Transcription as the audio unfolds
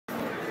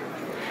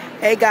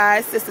Hey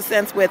guys, Sister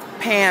Sense with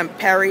Pam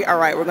Perry. All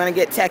right, we're going to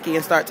get techie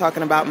and start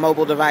talking about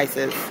mobile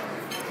devices.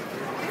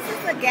 This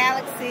is a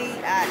Galaxy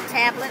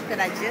tablet that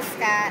I just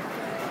got,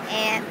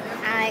 and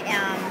I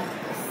am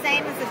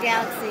same as the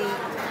Galaxy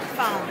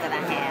phone that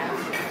I have.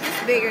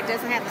 Just bigger,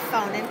 doesn't have the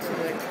phone into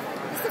it.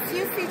 There's a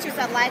few features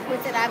I like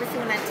with it. Obviously,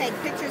 when I take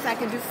pictures, I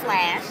can do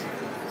flash,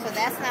 so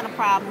that's not a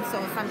problem. So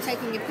if I'm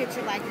taking a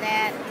picture like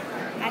that,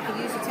 I can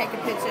usually take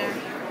a picture,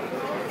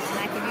 and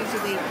I can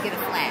usually get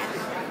a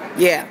flash.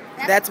 Yeah,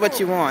 that's cool.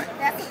 what you want.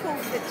 That's a cool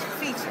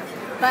feature.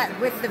 But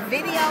with the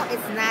video,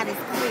 it's not as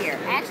clear.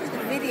 Actually,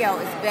 the video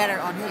is better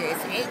on here.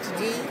 It's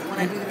HD when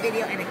I do the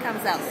video, and it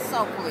comes out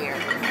so clear.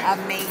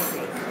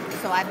 Amazing.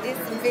 So I did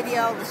some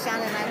video,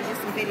 LaShonda and I did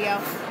some video,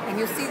 and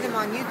you'll see them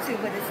on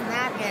YouTube, but it's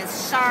not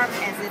as sharp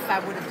as if I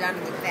would have done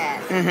it with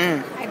that.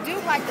 I do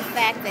like the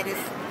fact that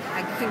it's,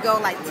 I can go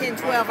like 10,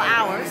 12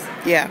 hours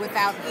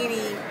without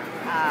any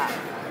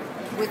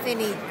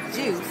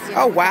juice.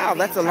 Oh wow,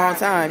 that's a long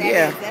time.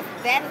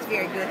 That is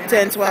very good.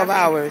 10, 12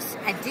 hours.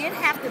 I did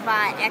have to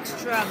buy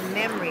extra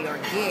memory or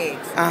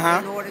gigs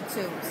in order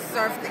to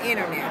surf the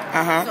internet.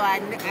 So I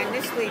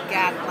initially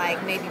got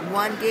like maybe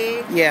 1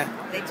 gig.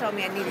 They told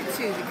me I needed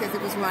 2 because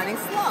it was running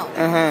slow.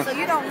 So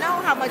you don't know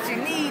how much you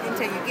need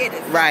until you get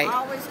it. So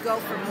always go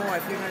for more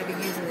if you're going to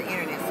be using the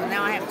internet. So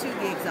now I have 2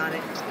 gigs on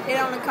it. It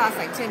only costs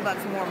like $10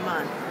 more a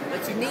month,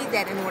 but you need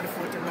that in order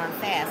for it to run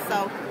fast.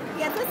 So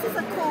yeah, this is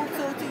a cool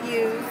tool to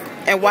use.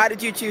 And why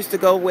did you choose to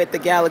go with the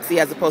Galaxy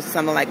as opposed to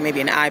something like maybe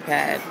an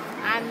iPad?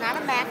 I'm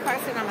not a Mac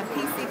person, I'm a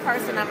PC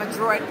person, I'm a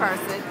Droid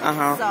person.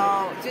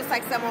 So just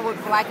like someone would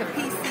like a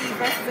PC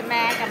versus a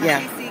Mac, I'm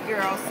a PC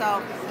girl.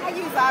 So I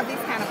use all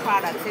these kind of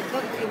products. It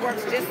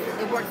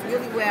works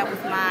really well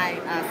with my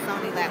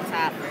Sony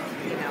laptop,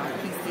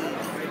 PC.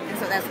 And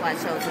so that's why I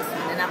chose this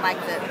one. And I like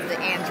the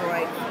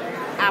Android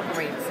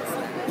operating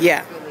system.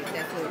 That's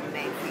really the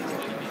main feature.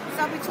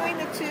 So between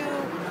the two,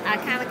 I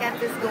kind of got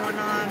this going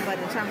on, but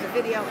in terms of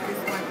video,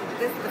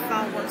 the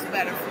phone works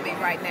better for me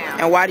right now.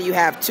 And why do you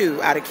have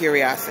 2, out of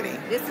curiosity?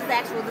 This is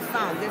actually the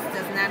phone. This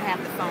does not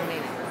have the phone in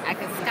it. I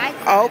can Skype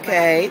from it, but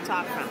I can't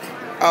talk from it.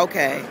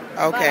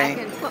 But I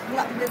can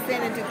plug this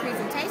in and do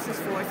presentations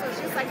for it, so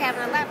it's just like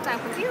having a laptop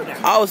computer.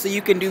 Oh, so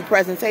you can do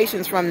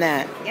presentations from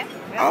that? Yep.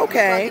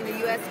 Okay. Plug in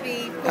the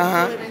USB,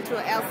 put it into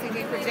an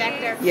LCD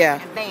projector,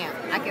 and bam,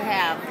 I can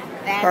have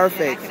that.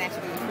 Perfect. And I can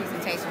actually do a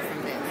presentation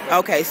from this.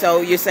 Okay,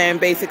 so you're saying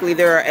basically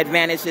there are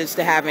advantages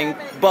to having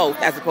both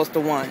as opposed to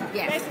one?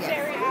 Yes.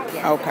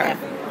 Okay.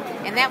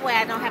 And that way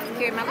I don't have to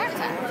carry my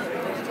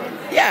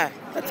laptop. Yeah,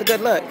 that's a good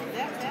look.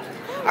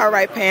 All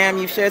right, Pam,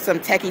 you've shared some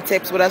techie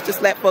tips with us.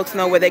 Just let folks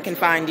know where they can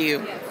find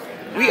you.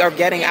 We are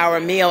getting our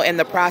meal in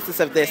the process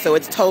of this, so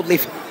it's totally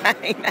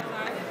fine.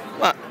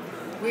 Well,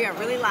 we are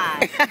really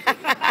live.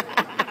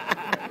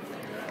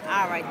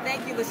 All right,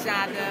 thank you,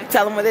 LaShonda.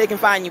 Tell them where they can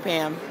find you,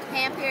 Pam.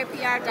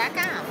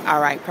 PamPerryPR.com. All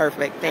right,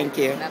 perfect. Thank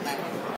you. Bye-bye.